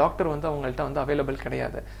ஸ்பெஷலைஸ்டான டாக்டர் வந்து அவங்கள்ட்ட வந்து அவைலபிள்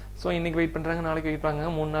கிடையாது. ஸோ இன்றைக்கி வெயிட் பண்ணுறாங்க, நாளைக்கு வெயிட்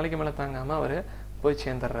பண்ணுறாங்க, 3 நாளைக்கு மேலே தாங்காமல் அவர் போய்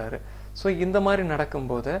சேர்ந்துடுறாரு. ஸோ இந்த மாதிரி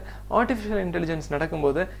நடக்கும்போது ஆர்டிஃபிஷியல் இன்டெலிஜென்ஸ்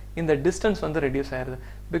நடக்கும்போது இந்த டிஸ்டன்ஸ் வந்து ரெடியூஸ் ஆயிடுது.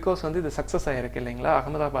 பிகாஸ் வந்து இது சக்ஸஸ் ஆகிருக்கு இல்லைங்களா.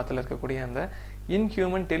 அகமதாபாத்தில் இருக்கக்கூடிய அந்த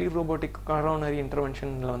இன்ஹியூமன் டெலிரோபோட்டிக் கரோனரி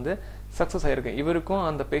இன்டர்வென்ஷனில் வந்து சக்ஸஸ் ஆகிருக்கு. இவருக்கும்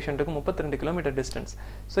அந்த பேஷண்ட்டுக்கும் 32 கிலோமீட்டர் டிஸ்டன்ஸ்.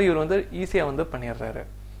 ஸோ இவர் வந்து ஈஸியாக வந்து பண்ணிடுறாரு.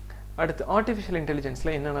 அடுத்து ஆர்டிஃபிஷியல்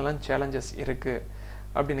இன்டெலிஜென்ஸில் என்னென்னலாம் சேலஞ்சஸ் இருக்குது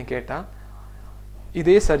அப்படின்னு கேட்டால்,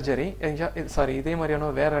 இதே சர்ஜரி இதே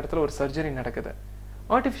மாதிரியான வேறு இடத்துல ஒரு சர்ஜரி நடக்குது.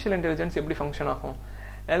 ஆர்டிஃபிஷியல் இன்டெலிஜென்ஸ் எப்படி ஃபங்க்ஷன் ஆகும்?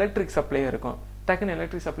 எலக்ட்ரிக் சப்ளை இருக்கும். டக்குன்னு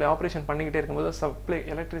எலக்ட்ரிக் சப்ளை ஆப்ரேஷன் பண்ணிக்கிட்டே இருக்கும்போது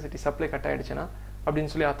எலக்ட்ரிசிட்டி சப்ளை கட் ஆகிடுச்சுன்னா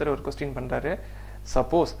அப்படின்னு சொல்லி ஆத்தர் ஒரு கொஸ்டின் பண்ணுறாரு.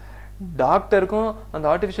 சப்போஸ் டாக்டருக்கும் அந்த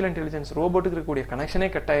ஆர்டிஃபிஷியல் இன்டெலிஜென்ஸ் ரோபோட்டுக்கு இருக்கக்கூடிய கனெக்ஷனே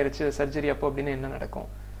கட் ஆயிருச்சு சர்ஜரி அப்போ அப்படின்னு என்ன நடக்கும்?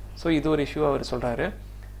 ஸோ இது ஒரு இஷ்யூ அவர் சொல்கிறாரு.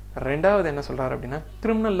 ரெண்டாவது என்ன சொல்கிறாரு அப்படின்னா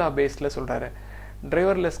கிரிமினல் லா பேஸில் சொல்கிறாரு.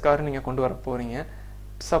 டிரைவர்லெஸ் கார் நீங்கள் கொண்டு வர போகிறீங்க.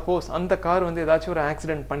 சப்போஸ் அந்த கார் வந்து ஏதாச்சும் ஒரு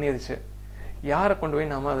ஆக்சிடென்ட் பண்ணிடுச்சு, யாரை கொண்டு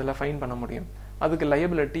போய் நாம் அதில் ஃபைன் பண்ண முடியும்? அதுக்கு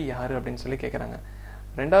லயபிலிட்டி யார் அப்படின்னு சொல்லி கேட்குறாங்க.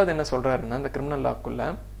 ரெண்டாவது என்ன சொல்கிறாருன்னா, இந்த கிரிமினல் லாக்குள்ள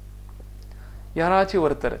யாராச்சும்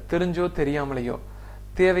ஒருத்தர் தெரிஞ்சோ தெரியாமலையோ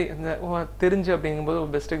தெரிஞ்சு அப்படிங்கும்போது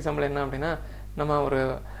ஒரு பெஸ்ட் எக்ஸாம்பிள் என்ன அப்படின்னா, நம்ம ஒரு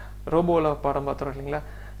ரோபோவில் படம் பார்த்துறோம் இல்லைங்களா,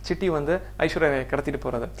 சிட்டி வந்து ஐஸ்வர்யா கடத்திட்டு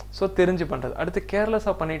போகிறது. ஸோ தெரிஞ்சு பண்ணுறது. அடுத்து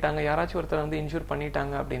கேர்லெஸ்ஸாக பண்ணிட்டாங்க, யாராச்சும் ஒருத்தர் வந்து இன்ஜூர்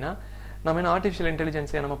பண்ணிட்டாங்க அப்படின்னா நம்ம என்ன ஆர்டிஃபிஷியல்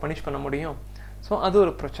இன்டெலிஜென்ஸை நம்ம பனிஷ் பண்ண முடியும்? ஸோ அது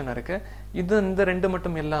ஒரு பிரச்சனை இருக்குது. இந்த ரெண்டு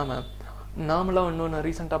மட்டும் இல்லாமல் நாமளாம் இன்னொன்று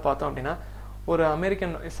ரீசெண்டாக பார்த்தோம் அப்படின்னா, ஒரு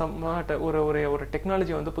அமெரிக்கன் ஒரு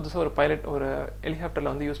டெக்னாலஜி வந்து புதுசாக ஒரு பைலட் ஒரு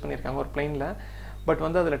ஹெலிகாப்டரில் வந்து யூஸ் பண்ணியிருக்காங்க, ஒரு பிளைனில். பட்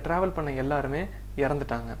வந்து அதில் ட்ராவல் பண்ண எல்லாருமே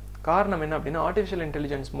இறந்துட்டாங்க. காரணம் என்ன அப்படின்னா ஆர்டிஃபிஷியல்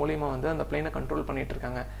இன்டெலிஜென்ஸ் மூலிமா வந்து அந்த பிளைனை கண்ட்ரோல் பண்ணிட்டு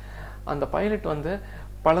இருக்காங்க. அந்த பைலட் வந்து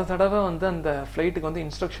பல தடவை வந்து அந்த ஃப்ளைட்டுக்கு வந்து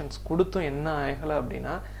இன்ஸ்ட்ரக்ஷன்ஸ் கொடுத்தும் என்ன ஆகலை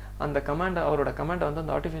அப்படின்னா, அந்த அவரோட கமாண்டை வந்து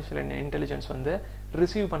அந்த ஆர்டிஃபிஷியல் இன்டெலிஜென்ஸ் வந்து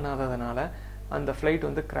ரிசீவ் பண்ணாததுனால அந்த ஃப்ளைட்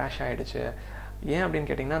வந்து கிராஷ் ஆகிடுச்சு. ஏன் அப்படின்னு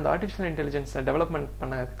கேட்டிங்கன்னா, அந்த ஆர்டிஃபிஷியல் இன்டெலிஜென்ஸை டெவலப்மெண்ட்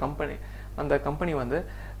பண்ண அந்த கம்பெனி வந்து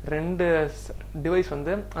 2 டிவைஸ்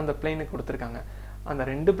வந்து அந்த பிளைனுக்கு கொடுத்துருக்காங்க. அந்த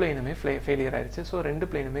 2 பிளைனுமே ஃபெயிலியர் ஆயிடுச்சு. ஸோ 2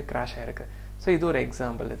 பிளைனுமே கிராஷ் ஆயிருக்கு. ஸோ இது ஒரு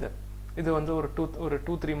எக்ஸாம்பிள். இது வந்து ஒரு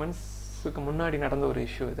 2-3 மந்த்ஸுக்கு முன்னாடி நடந்த ஒரு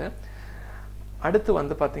இஷ்யூ இது. அடுத்து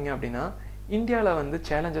வந்து பார்த்தீங்க அப்படின்னா, இந்தியாவில் வந்து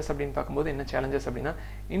சேலஞ்சஸ் அப்படின்னு பார்க்கும்போது என்ன சேலஞ்சஸ் அப்படின்னா,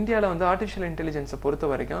 இந்தியாவில் வந்து ஆர்டிஃபிஷியல் இன்டெலிஜென்ஸை பொறுத்த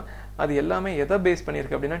வரைக்கும் அது எல்லாமே எதை பேஸ்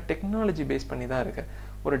பண்ணியிருக்கு அப்படின்னா டெக்னாலஜி பேஸ் பண்ணி தான் இருக்குது.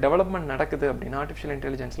 ஒரு டெவலப்மெண்ட் நடக்குது அப்படின்னா, ஆர்டிஃபிஷியல்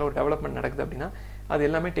இன்டெலிஜென்ஸில் ஒரு டெவலப்மெண்ட் நடக்குது அப்படின்னா அது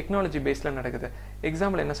எல்லாமே டெக்னாலஜி பேஸில் நடக்குது.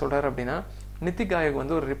 எக்ஸாம்பிள் என்ன சொல்கிறாரு அப்படின்னா, நிதிக் ஆயோக்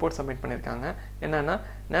வந்து ஒரு ரிப்போர்ட் சப்மிட் பண்ணியிருக்காங்க. என்னன்னா,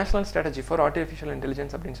 national strategy for artificial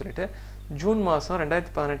intelligence அப்படின்னு சொல்லிட்டு ஜூன் மாதம்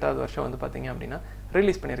 2018 வந்து பார்த்தீங்க அப்படின்னா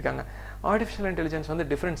ரிலீஸ் பண்ணியிருக்காங்க. ஆர்டிஃபிஷியல் இன்டெலிஜென்ஸ் வந்து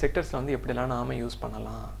டிஃப்ரெண்ட் செக்டர்ஸில் வந்து எப்படிலாம் நாம யூஸ்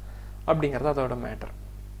பண்ணலாம் அப்படிங்கிறது அதோட மேட்டர்.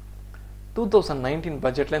 2019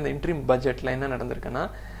 பட்ஜெட்டில் இந்த இன்ட்ரீம் பட்ஜெட்டில் என்ன நடந்திருக்குன்னா,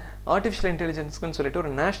 ஆர்டிஃபிஷியல் இன்டெலிஜென்ஸ்க்குன்னு சொல்லிட்டு ஒரு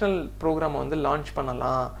நேஷனல் ப்ரோக்ராமை வந்து லான்ச்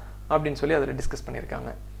பண்ணலாம் அப்படின்னு சொல்லி அதில் டிஸ்கஸ் பண்ணியிருக்காங்க.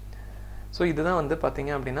 ஸோ இதுதான் வந்து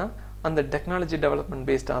பார்த்தீங்க அப்படின்னா அந்த டெக்னாலஜி டெவலப்மெண்ட்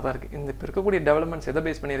பேஸ்டாக தான் இருக்குது. இந்த இப்போ இருக்கக்கூடிய டெவலப்மெண்ட்ஸ் எதை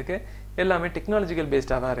பேஸ் பண்ணியிருக்கு? எல்லாமே டெக்னாலஜிக்கல்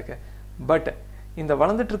பேஸ்டாக தான் இருக்குது. பட் இந்த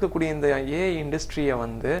வளர்ந்துட்டு இருக்கக்கூடிய இந்த ஏஐ இண்டஸ்ட்ரியை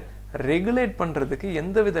வந்து ரெகுலேட் பண்ணுறதுக்கு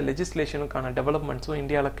எந்தவித லெஜிஸ்லேஷனுக்கான டெவலப்மெண்ட்ஸும்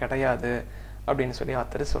இந்தியாவில் கிடையாது அப்படின்னு சொல்லி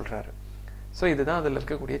ஆத்தர் சொல்கிறாரு. ஸோ இதுதான் அதில்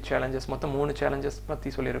இருக்கக்கூடிய சேலஞ்சஸ். மொத்தம் 3 சேலஞ்சஸ் பற்றி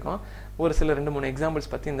சொல்லியிருக்கோம். ஒரு சில 2-3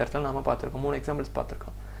 எக்ஸாம்பிள்ஸ் பற்றி இந்த இடத்துல நாம் பார்த்துருக்கோம். 3 எக்ஸாம்பிள்ஸ்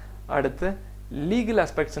பார்த்துருக்கோம். அடுத்து லீகல்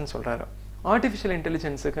ஆஸ்பெக்ட்ஸ்ன்னு சொல்கிறாரு. ஆர்டிஃபிஷியல்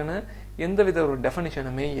இன்டெலிஜென்ஸுக்குன்னு எந்தவித ஒரு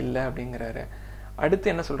டெஃபனிஷனுமே இல்லை அப்படிங்கிறாரு. அடுத்து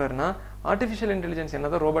என்ன சொல்கிறாருன்னா, ஆர்டிஃபிஷியல் இன்டெலிஜென்ஸ்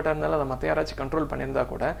என்னதான் ரோபோட்டாக இருந்தாலும் அதை மற்ற யாராச்சும் கண்ட்ரோல் பண்ணியிருந்தா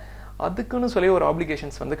கூட அதுக்குன்னு சொல்லி ஒரு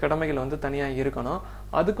ஆப்ளிகேஷன்ஸ் வந்து கடமைகள் வந்து தனியாக இருக்கணும்.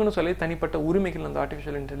 அதுக்குன்னு சொல்லி தனிப்பட்ட உரிமைகள் அந்த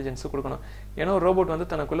ஆர்டிஃபிஷியல் இன்டெலிஜென்ஸு கொடுக்கணும். ஏன்னா ஒரு ரோபோட் வந்து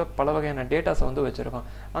தனக்குள்ள பல வகையான டேட்டாஸை வந்து வச்சுருக்கோம்.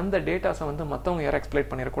 அந்த டேட்டாஸை வந்து மற்றவங்க யாரும்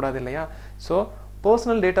எக்ஸ்ப்ளாய்ட் பண்ணிடக்கூடாது இல்லையா. So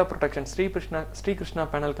personal data protection Srikrishna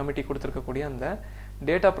panel committee கொடுத்துருக்கக்கூடிய அந்த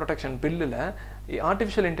டேட்டா ப்ரொடெக்ஷன் பில்லில்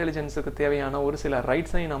ஆர்டிஃபிஷியல் இன்டெலிஜென்ஸுக்கு தேவையான ஒரு சில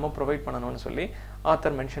ரைட்ஸையும் நம்ம ப்ரொவைட் பண்ணணும்னு சொல்லி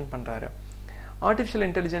ஆத்தர் மென்ஷன் பண்ணுறாரு. ஆர்டிஃபிஷியல்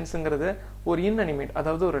இன்டெலிஜென்ஸுங்கிறது ஒரு இன்அனிமேட்,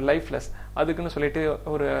 அதாவது ஒரு லைஃப்லெஸ். அதுக்குன்னு சொல்லிட்டு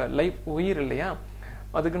ஒரு உயிர் இல்லையா,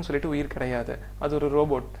 அதுக்குன்னு சொல்லிட்டு உயிர் கிடையாது, அது ஒரு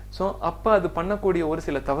ரோபோட். ஸோ அப்போ அது பண்ணக்கூடிய ஒரு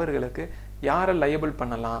சில தவறுகளுக்கு யாரை லையபிள்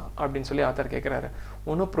பண்ணலாம் அப்படின்னு சொல்லி ஆத்தர் கேட்குறாரு.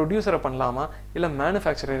 ஒன்றும் ப்ரொடியூசரை பண்ணலாமா, இல்லை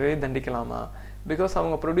மேனுஃபேக்சரரே தண்டிக்கலாமா? பிகாஸ்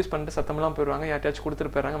அவங்க ப்ரொடியூஸ் பண்ணிட்டு சத்தமெல்லாம் போயிடுவாங்க, யார்ட்டாச்சும்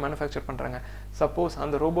கொடுத்துட்டு போயிடுறாங்க, மேனுஃபேக்சர் பண்ணுறாங்க. சப்போஸ்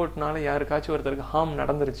அந்த ரோபோட்னால யாருக்காச்சும் ஒருத்தருக்கு ஹார்ம்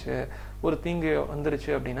நடந்துருச்சு, ஒரு தீங்கு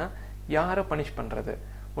வந்துருச்சு அப்படின்னா யாரை பனிஷ் பண்ணுறது?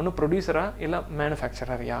 ஒன்று ப்ரொடியூசரா இல்லை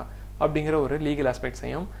மேனுஃபேக்சரரையா அப்படிங்கிற ஒரு லீகல்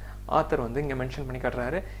ஆஸ்பெக்ட்ஸையும் ஆத்தர் வந்து இங்கே மென்ஷன் பண்ணி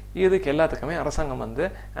காட்டுறாரு. இதுக்கு எல்லாத்துக்குமே அரசாங்கம் வந்து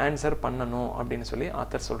ஆன்சர் பண்ணணும் அப்படின்னு சொல்லி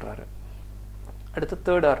ஆத்தர் சொல்கிறாரு. அடுத்து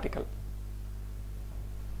தேர்ட் ஆர்டிக்கல்.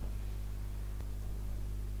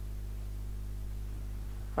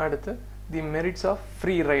 அடுத்து தி மெரிட்ஸ் ஆஃப்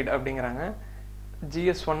ஃப்ரீ ரைட் அப்படிங்கிறாங்க.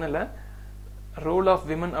 GS 1ல் ரோல் ஆஃப்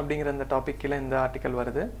விமன் அப்படிங்கிற இந்த டாபிக்கில் இந்த ஆர்டிக்கல்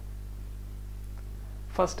வருது.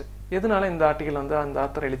 ஃபர்ஸ்ட், எதனால இந்த ஆர்டிக்கல் வந்து அந்த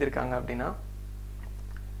ஆத்தர் எழுதியிருக்காங்க அப்படின்னா,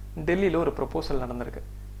 டெல்லியில் ஒரு ப்ரொபோசல் நடந்திருக்கு.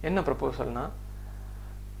 என்ன ப்ரொபோசல்னா,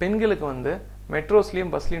 பெண்களுக்கு வந்து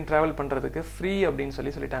மெட்ரோஸ்லையும் பஸ்லையும் ட்ராவல் பண்ணுறதுக்கு ஃப்ரீ அப்படின்னு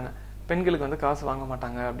சொல்லிட்டாங்க. பெண்களுக்கு வந்து காசு வாங்க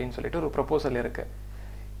மாட்டாங்க அப்படின்னு சொல்லிட்டு ஒரு ப்ரொபோசல் இருக்குது.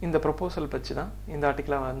 இந்த ப்ரொபோசல் வச்சு தான் இந்த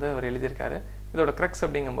ஆர்டிக்கலாக வந்து அவர் எழுதியிருக்காரு. இதோட க்ரக்ஸ்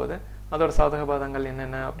அப்படிங்கும்போது அதோட சாதக பாதங்கள்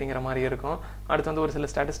என்னென்ன அப்படிங்கிற மாதிரி இருக்கும். அடுத்து வந்து ஒரு சில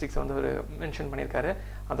ஸ்டாட்டிஸ்டிக்ஸ் வந்து அவர் மென்ஷன் பண்ணியிருக்காரு.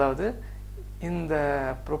 அதாவது இந்த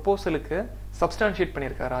ப்ரொபோசலுக்கு சப்ஸ்டான்ஷியேட்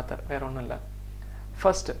பண்ணியிருக்காரு ஆத்தர், வேற ஒன்றும் இல்லை.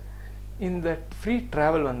 ஃபர்ஸ்ட், இந்த ஃப்ரீ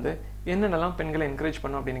ட்ராவல் வந்து என்னென்னலாம் பெண்களை என்கரேஜ்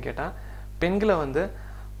பண்ணும் அப்படின்னு கேட்டால், பெண்களை வந்து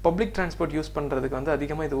பப்ளிக் டிரான்ஸ்போர்ட் யூஸ் பண்ணுறதுக்கு வந்து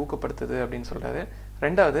அதிகமாக இது ஊக்கப்படுத்துது அப்படின்னு சொல்கிறாரு.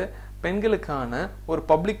 ரெண்டாவது, பெண்களுக்கான ஒரு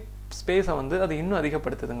பப்ளிக் ஸ்பேஸை வந்து அது இன்னும்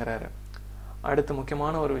அதிகப்படுத்துதுங்கிறாரு. அடுத்து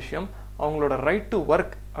முக்கியமான ஒரு விஷயம், அவங்களோட ரைட் டு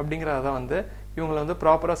ஒர்க் அப்படிங்கிறத வந்து இவங்களை வந்து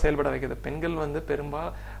ப்ராப்பராக செயல்பட வைக்குது. பெண்கள் வந்து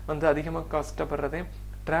வந்து அதிகமாக கஷ்டப்படுறதே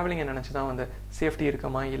ட்ராவலிங்கை நினச்சி தான் வந்து சேஃப்டி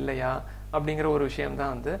இருக்குமா இல்லையா அப்படிங்கிற ஒரு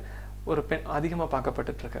விஷயம்தான் வந்து ஒரு பெண் அதிகமாக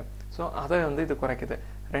பார்க்கப்பட்டுருக்கு. ஸோ அதை வந்து இது குறைக்குது.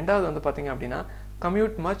 ரெண்டாவது வந்து பார்த்தீங்க அப்படின்னா,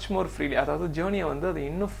 கம்யூட் மச் மோர் ஃப்ரீலி, அதாவது ஜேர்னியை வந்து அது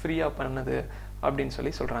இன்னும் ஃப்ரீயாக பண்ணுது அப்படின்னு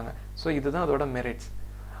சொல்கிறாங்க. ஸோ இதுதான் அதோட மெரிட்ஸ்.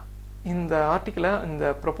 இந்த ஆர்டிக்கிளை, இந்த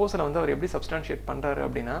ப்ரொபோசலை வந்து அவர் எப்படி சப்ஸ்டான்ஷியேட் பண்ணுறாரு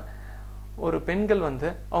அப்படின்னா, ஒரு பெண்கள் வந்து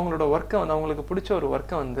அவங்களோட ஒர்க்கை வந்து அவங்களுக்கு பிடிச்ச ஒரு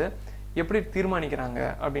ஒர்க்கை வந்து எப்படி தீர்மானிக்கிறாங்க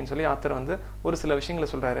அப்படின்னு சொல்லி ஆத்தர் வந்து ஒரு சில விஷயங்களை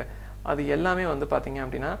சொல்கிறாரு. அது எல்லாமே வந்து பார்த்தீங்க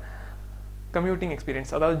அப்படின்னா கம்யூட்டிங்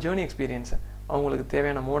எக்ஸ்பீரியன்ஸ், அதாவது ஜேர்னி எக்ஸ்பீரியன்ஸ். அவங்களுக்கு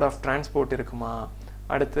தேவையான மோட் ஆஃப் டிரான்ஸ்போர்ட் இருக்குமா,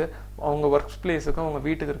 அடுத்து அவங்க ஒர்க் பிளேஸுக்கும் அவங்க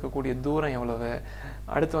வீட்டுக்கு இருக்கக்கூடிய தூரம் எவ்வளவு,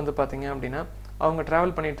 அடுத்து வந்து பார்த்தீங்க அப்படின்னா அவங்க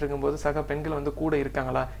ட்ராவல் பண்ணிட்டு இருக்கும்போது சக பெண்கள் வந்து கூட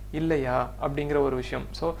இருக்காங்களா இல்லையா அப்படிங்கிற ஒரு விஷயம்.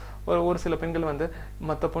 ஸோ ஒரு சில பெண்கள் வந்து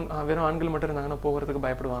மற்ற வெறும் ஆண்கள் மட்டும் இருந்தாங்கன்னா போகிறதுக்கு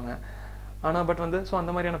பயப்படுவாங்க. ஆனால் பட் வந்து ஸோ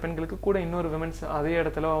அந்த மாதிரியான பெண்களுக்கு கூட இன்னொரு விமன்ஸ் அதே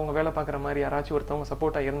இடத்துல அவங்க வேலை பார்க்குற மாதிரி யாராச்சும் ஒருத்தவங்க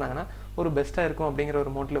சப்போர்ட்டாக இருந்தாங்கன்னா ஒரு பெஸ்ட்டாக இருக்கும் அப்படிங்கிற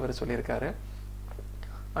ஒரு மோட்டில் அவர் சொல்லியிருக்காரு.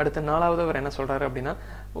 அடுத்த நாலாவது அவர் என்ன சொல்கிறாரு அப்படின்னா,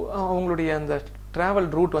 அவங்களுடைய அந்த ட்ராவல்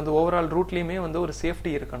ரூட் வந்து ஓவரால் ரூட்லேயுமே வந்து ஒரு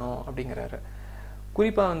சேஃப்டி இருக்கணும் அப்படிங்கிறாரு.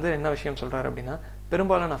 குறிப்பாக வந்து என்ன விஷயம் சொல்கிறாரு அப்படின்னா,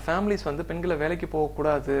 பெரும்பாலான ஃபேமிலிஸ் வந்து பெண்களை வேலைக்கு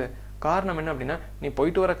போகக்கூடாது. காரணம் என்ன அப்படின்னா, நீ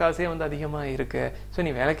போயிட்டு வர காசே வந்து அதிகமாக இருக்கு, ஸோ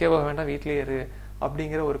நீ வேலைக்கே போக வேண்டாம் வீட்லேயே இரு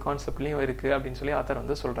அப்படிங்கிற ஒரு கான்செப்ட்லேயும் இருக்குது அப்படின்னு சொல்லி ஆத்தர்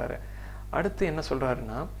வந்து சொல்கிறாரு. அடுத்து என்ன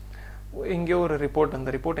சொல்கிறாருன்னா, இங்கே ஒரு ரிப்போர்ட், அந்த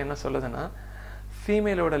ரிப்போர்ட் என்ன சொல்லுதுன்னா,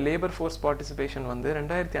 ஃபீமேலோட லேபர் ஃபோர்ஸ் பார்ட்டிசிபேஷன் வந்து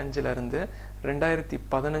 2005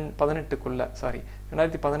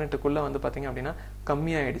 2018 வந்து பார்த்தீங்க அப்படின்னா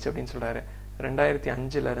கம்மியாயிடுச்சு அப்படின்னு சொல்கிறாரு.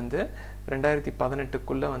 2005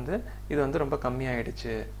 2018 வந்து இது வந்து ரொம்ப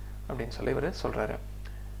கம்மியாயிடுச்சு அப்படின்னு சொல்லி இவர் சொல்கிறாரு.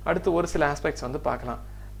 அடுத்து ஒரு சில ஆஸ்பெக்ட்ஸ் வந்து பார்க்கலாம்.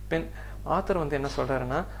 ஆத்தர் வந்து என்ன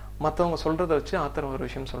சொல்கிறாருன்னா, மற்றவங்க சொல்கிறத வச்சு ஆத்தர் ஒரு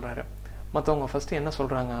விஷயம் சொல்கிறாரு. மற்றவங்க ஃபஸ்ட்டு என்ன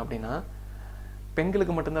சொல்கிறாங்க அப்படின்னா,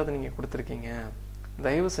 பெண்களுக்கு மட்டும்தான் அதை நீங்கள் கொடுத்துருக்கீங்க,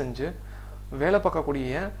 தயவு செஞ்சு வேலை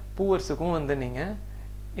பார்க்கக்கூடிய பூவர்ஸுக்கும் வந்து நீங்கள்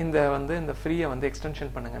இந்த ஃப்ரீயை வந்து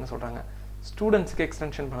எக்ஸ்டென்ஷன் பண்ணுங்கன்னு சொல்கிறாங்க. ஸ்டூடெண்ட்ஸுக்கு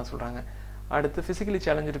எக்ஸ்டென்ஷன் பண்ண சொல்கிறாங்க. அடுத்து ஃபிசிக்கலி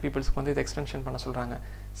சேலஞ்சு பீப்புள்ஸ்க்கு வந்து இதை எக்ஸ்டென்ஷன் பண்ண சொல்கிறாங்க.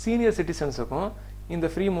 சீனியர் சிட்டிசன்ஸுக்கும் இந்த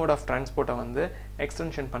ஃப்ரீ மோட் ஆஃப் டிரான்ஸ்போர்ட்டை வந்து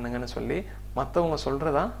எக்ஸ்டென்ஷன் பண்ணுங்கன்னு சொல்லி மற்றவங்க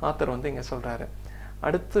சொல்கிறதா ஆத்தர் வந்து இங்கே சொல்கிறாரு.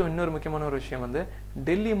 அடுத்து இன்னொரு முக்கியமான ஒரு விஷயம் வந்து,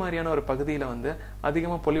 டெல்லி மாதிரியான ஒரு பகுதியில் வந்து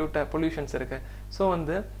அதிகமாக பொல்யூஷன்ஸ் இருக்குது. ஸோ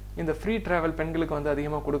வந்து இந்த ஃப்ரீ ட்ராவல் பெண்களுக்கு வந்து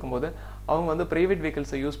அதிகமாக கொடுக்கும்போது அவங்க வந்து ப்ரைவேட்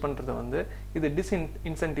வெஹிக்கிள்ஸை யூஸ் பண்ணுறது வந்து இது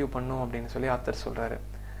இன்சென்டிவ் பண்ணும் அப்படின்னு சொல்லி ஆத்தர் சொல்கிறாரு.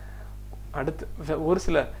 அடுத்து ஒரு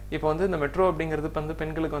சில இப்போ வந்து இந்த மெட்ரோ அப்படிங்கிறது வந்து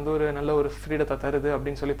பெண்களுக்கு வந்து ஒரு நல்ல ஒரு ஃப்ரீடத்தை தருது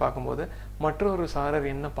அப்படின்னு சொல்லி பார்க்கும்போது மற்றொரு சாரர்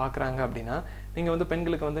என்ன பார்க்குறாங்க அப்படின்னா, நீங்கள் வந்து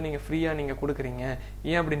பெண்களுக்கு வந்து நீங்கள் ஃப்ரீயாக நீங்கள் கொடுக்குறீங்க,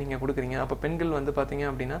 ஏன் அப்படி நீங்கள் கொடுக்குறீங்க, அப்போ பெண்கள் வந்து பார்த்தீங்க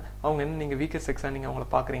அப்படின்னா அவங்க என்ன நீங்கள் வீக்கர் செக்ஸாக நீங்கள் அவங்கள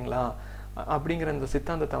பார்க்குறீங்களா அப்படிங்கிற இந்த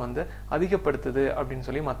சித்தாந்தத்தை வந்து அதிகப்படுத்துது அப்படின்னு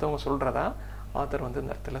சொல்லி மற்றவங்க சொல்கிறதா ஆத்தர் வந்து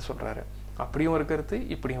இந்த இடத்துல சொல்கிறாரு. அப்படியும் ஒரு கருத்து,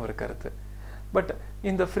 இப்படியும் ஒரு கருத்து. பட்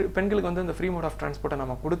இந்த பெண்களுக்கு வந்து இந்த ஃப்ரீ மோட் ஆஃப் டிரான்ஸ்போர்ட்டை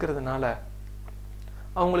நம்ம கொடுக்கறதுனால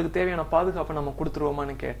அவங்களுக்கு தேவையான பாதுகாப்பை நம்ம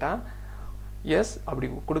கொடுத்துருவோமான்னு கேட்டால் எஸ், அப்படி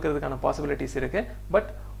கொடுக்கறதுக்கான பாசிபிலிட்டிஸ் இருக்குது. பட்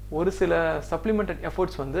ஒரு சில சப்ளிமெண்டட்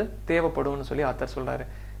எஃபோர்ட்ஸ் வந்து தேவைப்படும்னு சொல்லி ஆத்தர் சொல்கிறாரு.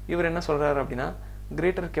 இவர் என்ன சொல்கிறாரு அப்படின்னா,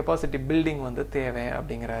 கிரேட்டர் கெப்பாசிட்டி பில்டிங் வந்து தேவை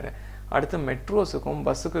அப்படிங்கிறாரு. அடுத்து மெட்ரோஸுக்கும்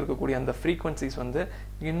பஸ்ஸுக்கும் இருக்கக்கூடிய அந்த ஃப்ரீக்வன்சிஸ் வந்து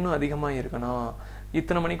இன்னும் அதிகமாக இருக்கணும்.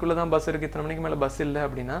 இத்தனை மணிக்குள்ளே தான் பஸ் இருக்குது, இத்தனை மணிக்கு மேலே பஸ் இல்லை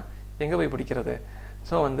அப்படின்னா எங்கே போய் பிடிக்கிறது?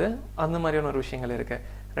 ஸோ வந்து அந்த மாதிரியான ஒரு விஷயங்கள் இருக்குது.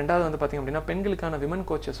 ரெண்டாவது வந்து பார்த்திங்க அப்படின்னா பெண்களுக்கான விமன்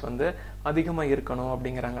கோச்சஸ் வந்து அதிகமாக இருக்கணும்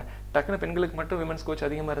அப்படிங்கிறாங்க. டக்குன்னு பெண்களுக்கு மட்டும் விமன்ஸ் கோச்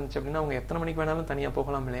அதிகமாக இருந்துச்சு அப்படின்னா அவங்க எத்தனை மணிக்கு வேணாலும் தனியாக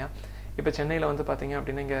போகலாம் இல்லையா? இப்போ சென்னையில் வந்து பார்த்திங்க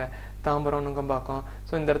அப்படின்னா இங்கே தாம்பரம், நுங்கம்பாக்கம்,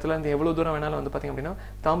 ஸோ இந்த இடத்துல இந்த எவ்வளோ தூரம் வேணாலும் வந்து பார்த்திங்க அப்படின்னா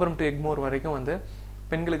தாம்பரம் டு எக்மோர் வரைக்கும் வந்து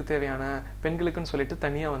பெண்களுக்கு தேவையான பெண்களுக்குன்னு சொல்லிட்டு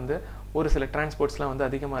தனியாக வந்து ஒரு சில டிரான்ஸ்போர்ட்ஸ்லாம் வந்து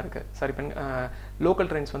அதிகமாக இருக்குது. லோக்கல்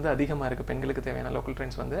ட்ரெயின்ஸ் வந்து அதிகமாக இருக்குது. பெண்களுக்கு தேவையான லோக்கல்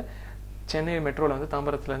ட்ரெயின்ஸ் வந்து சென்னை மெட்ரோவில் வந்து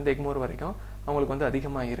தாம்பரத்துலேருந்து எக்மோர் வரைக்கும் அவங்களுக்கு வந்து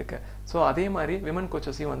அதிகமாக இருக்குது. ஸோ அதே மாதிரி விமன்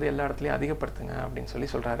கோச்சஸையும் வந்து எல்லா இடத்துலையும் அதிகப்படுத்துங்க அப்படின்னு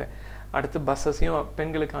சொல்கிறாரு. அடுத்து பஸ்ஸஸையும்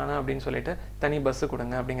பெண்களுக்கான அப்படின்னு சொல்லிட்டு தனி பஸ்ஸு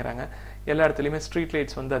கொடுங்க அப்படிங்கிறாங்க. எல்லா இடத்துலையுமே ஸ்ட்ரீட்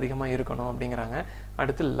லைட்ஸ் வந்து அதிகமாக இருக்கணும் அப்படிங்கிறாங்க.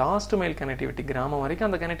 அடுத்து லாஸ்ட் மைல் கனெக்டிவிட்டி, கிராமம் வரைக்கும்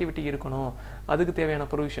அந்த கனெக்டிவிட்டி இருக்கணும். அதுக்கு தேவையான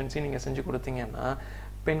ப்ரொவிஷன்ஸையும் நீங்கள் செஞ்சு கொடுத்தீங்கன்னா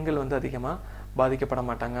பெண்கள் வந்து அதிகமாக பாதிக்கப்பட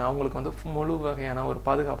மாட்டாங்க. அவங்களுக்கு வந்து முழு வகையான ஒரு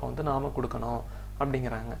பாதுகாப்பை வந்து நாம் கொடுக்கணும்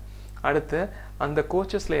அப்படிங்கிறாங்க. அடுத்து அந்த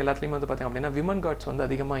கோச்சஸில் எல்லாத்துலேயுமே வந்து பார்த்திங்க அப்படின்னா விமன் கார்ட்ஸ் வந்து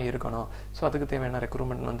அதிகமாக இருக்கணும். ஸோ அதுக்கு தேவையான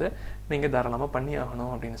ரெக்ரூட்மெண்ட் வந்து நீங்கள் தாராளமாக பண்ணி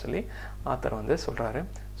ஆகணும் அப்படின்னு சொல்லி ஆத்தர் வந்து சொல்கிறாரு.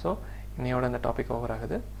 ஸோ இன்னையோட இந்த டாபிக் ஓவர்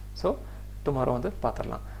ஆகுது. ஸோ டுமாரோ வந்து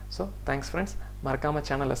பார்த்துடலாம். So thanks friends. மறக்காமல்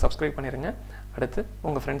சேனலை சப்ஸ்கிரைப் பண்ணிடுங்க. அடுத்து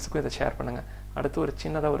உங்கள் ஃப்ரெண்ட்ஸுக்கும் இதை ஷேர் பண்ணுங்கள். அடுத்து ஒரு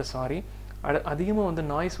சின்னதாக ஒரு சாரி, அதிகமாக வந்து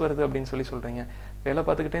நாய்ஸ் வருது அப்படின்னு சொல்கிறீங்க. வேலை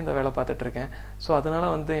பார்த்துக்கிட்டே இந்த வேலை பார்த்துட்ருக்கேன். ஸோ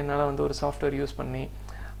அதனால் வந்து என்னால் வந்து ஒரு சாஃப்ட்வேர் யூஸ் பண்ணி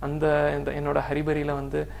இந்த என்னோடய ஹரிபரியில்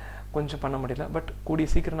வந்து கொஞ்சம் பண்ண முடியல. பட் கூடிய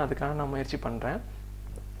சீக்கிரம் நான் அதுக்காக நான் முயற்சி பண்ணுறேன்.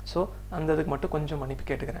 ஸோ அந்த இதுக்கு மட்டும் கொஞ்சம் மன்னிப்பு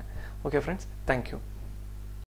கேட்டுக்கிறேன். Okay friends, thank you.